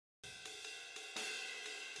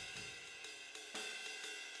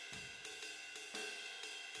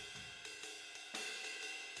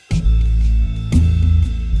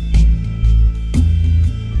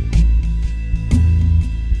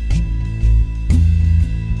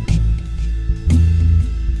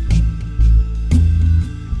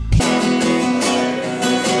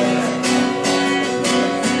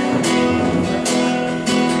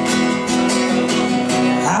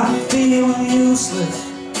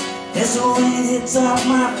As the wind hits off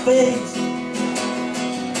my face,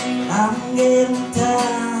 I'm getting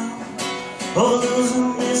tired of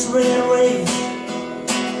losing this red race.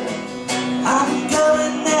 I'm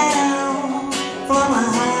coming down from a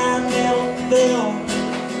high I never felt.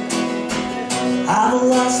 I've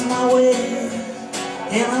lost my way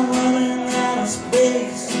and I'm running out of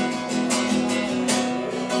space.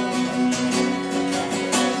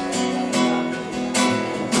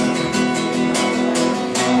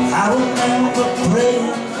 I remember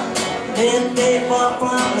praying that they fall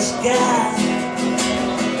from the sky.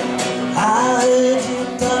 I heard you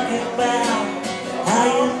talking about how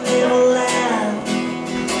you never lied.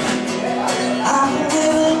 I'm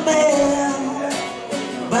living mad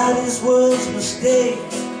by this world's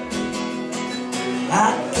mistakes.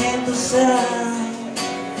 I can't decide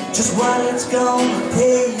just what it's gonna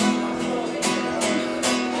take.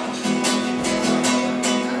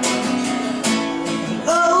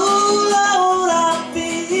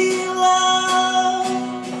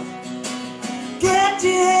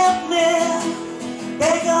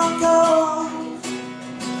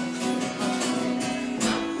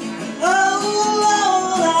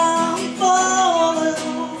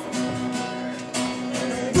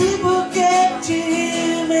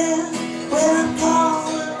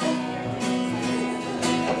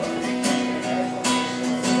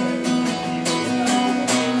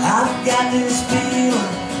 I've got this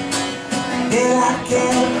feeling that I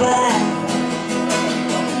can't buy.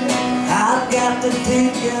 I've got the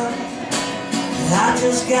thinking I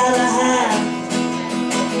just gotta have.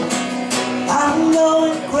 I'm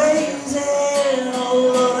going crazy,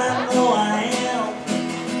 oh Lord, I know I am.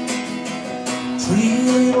 Sweet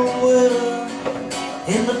little world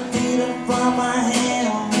in the beating from my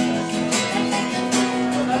hand.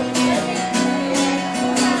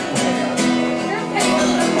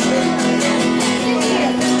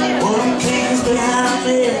 Behind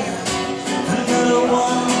me, another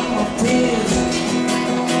one appears.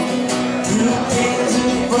 Two things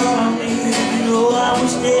in front of me, oh, I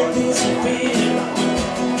wish they'd disappear.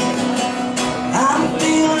 I'm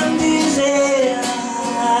feeling dizzy,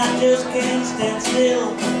 I just can't stand still.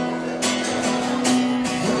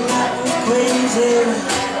 Like we're crazy,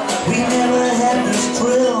 we never had this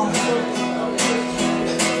thrill.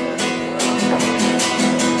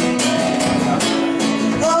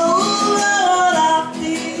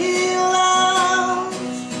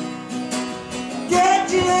 Can't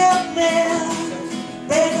you help me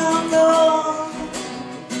back on board?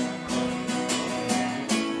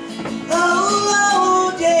 Oh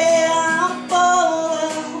Lord, I'm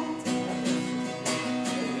falling.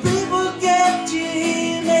 People, can't you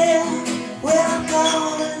hear me when I'm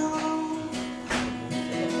calling?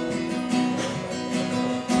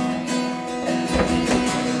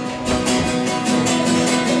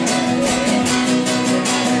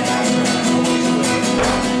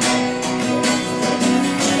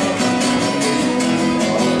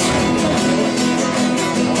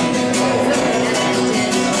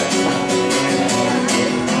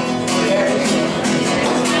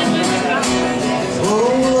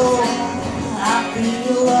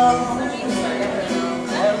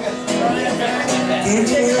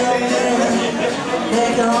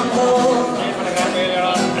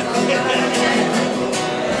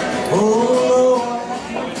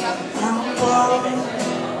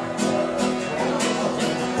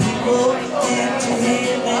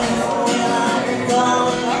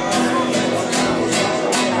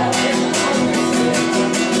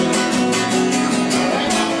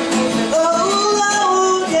 Oh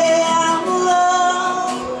Lord, yeah, I'm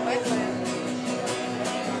lost.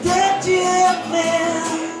 Can't you help me?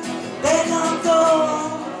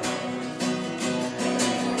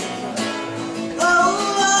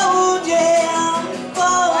 Oh, yeah.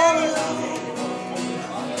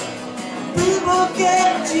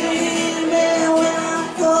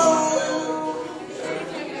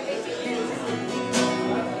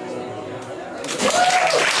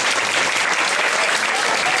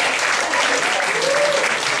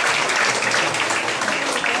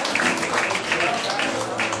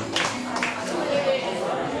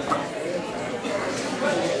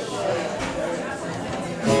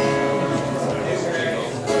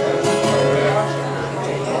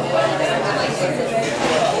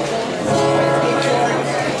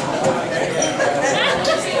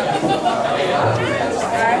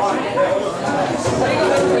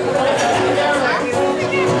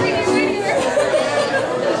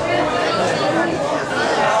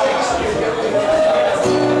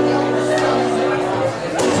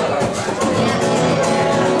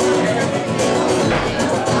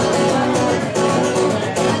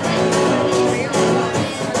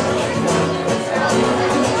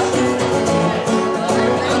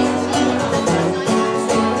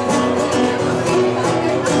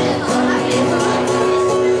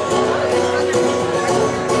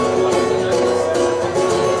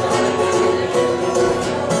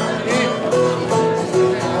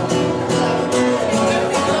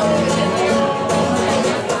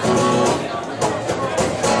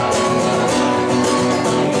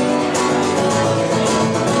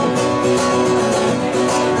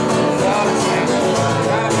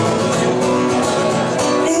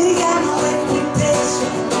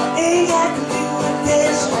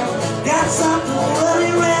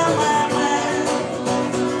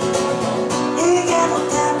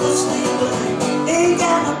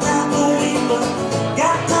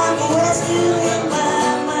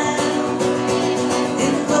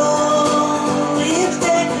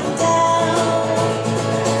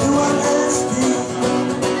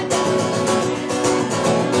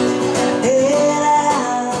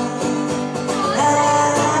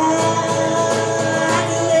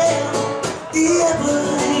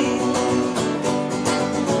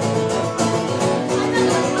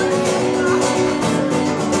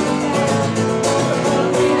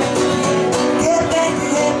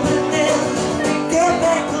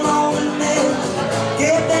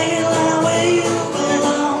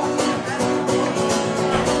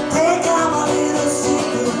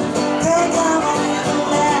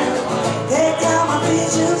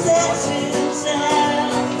 visions that's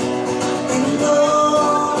inside. Even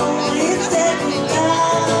though it's taking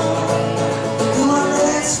time to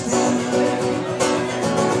understand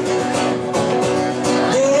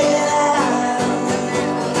that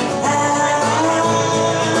I am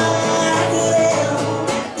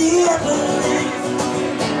the opposite.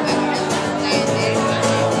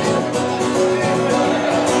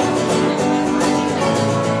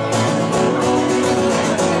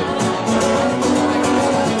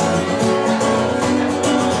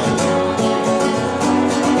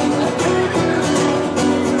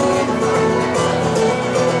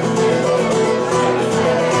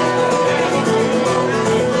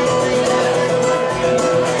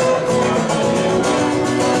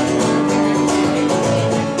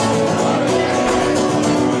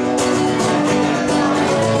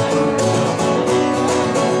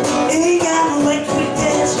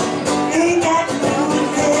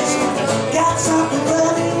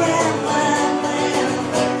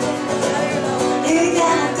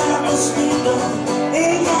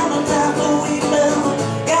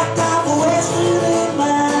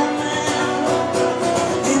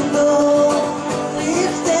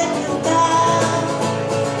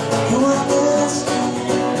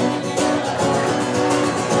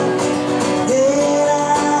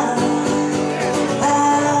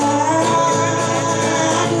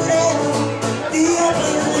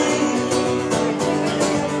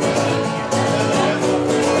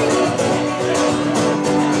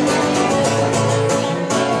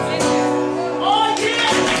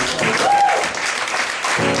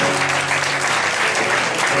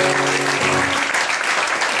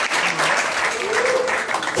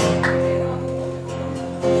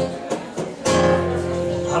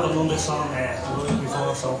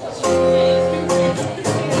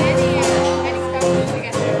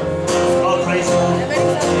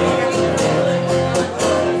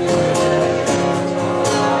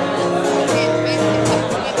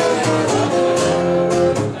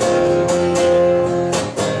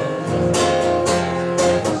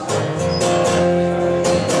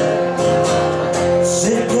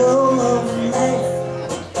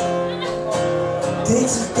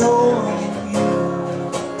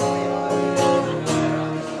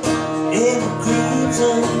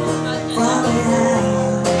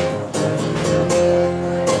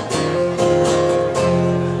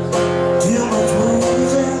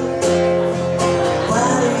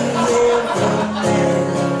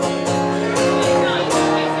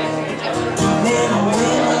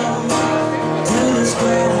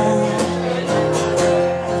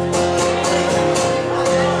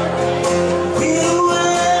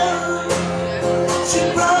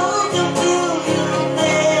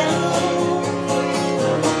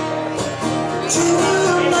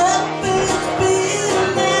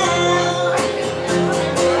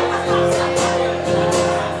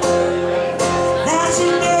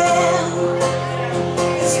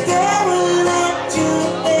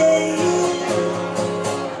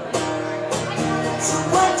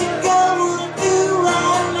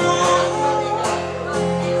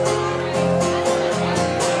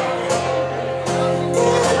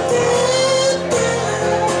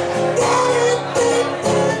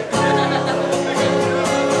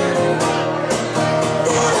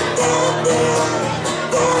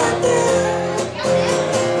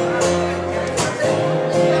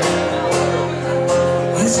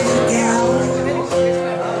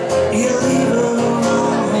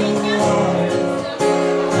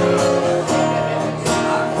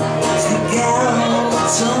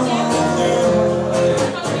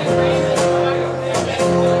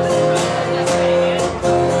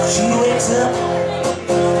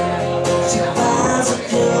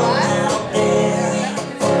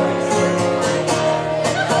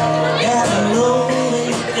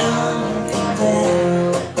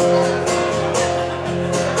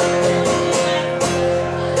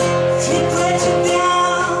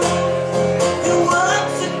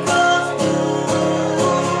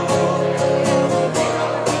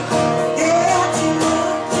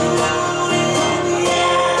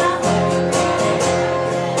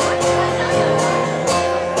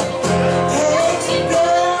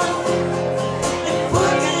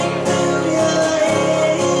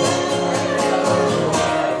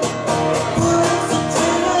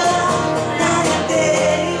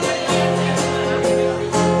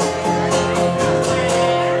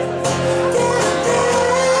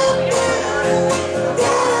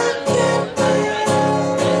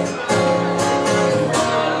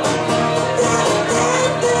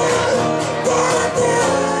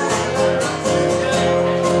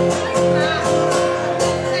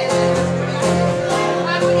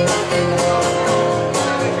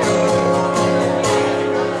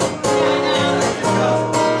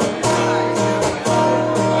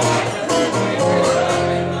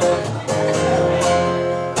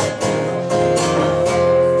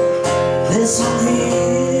 Listen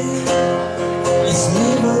here.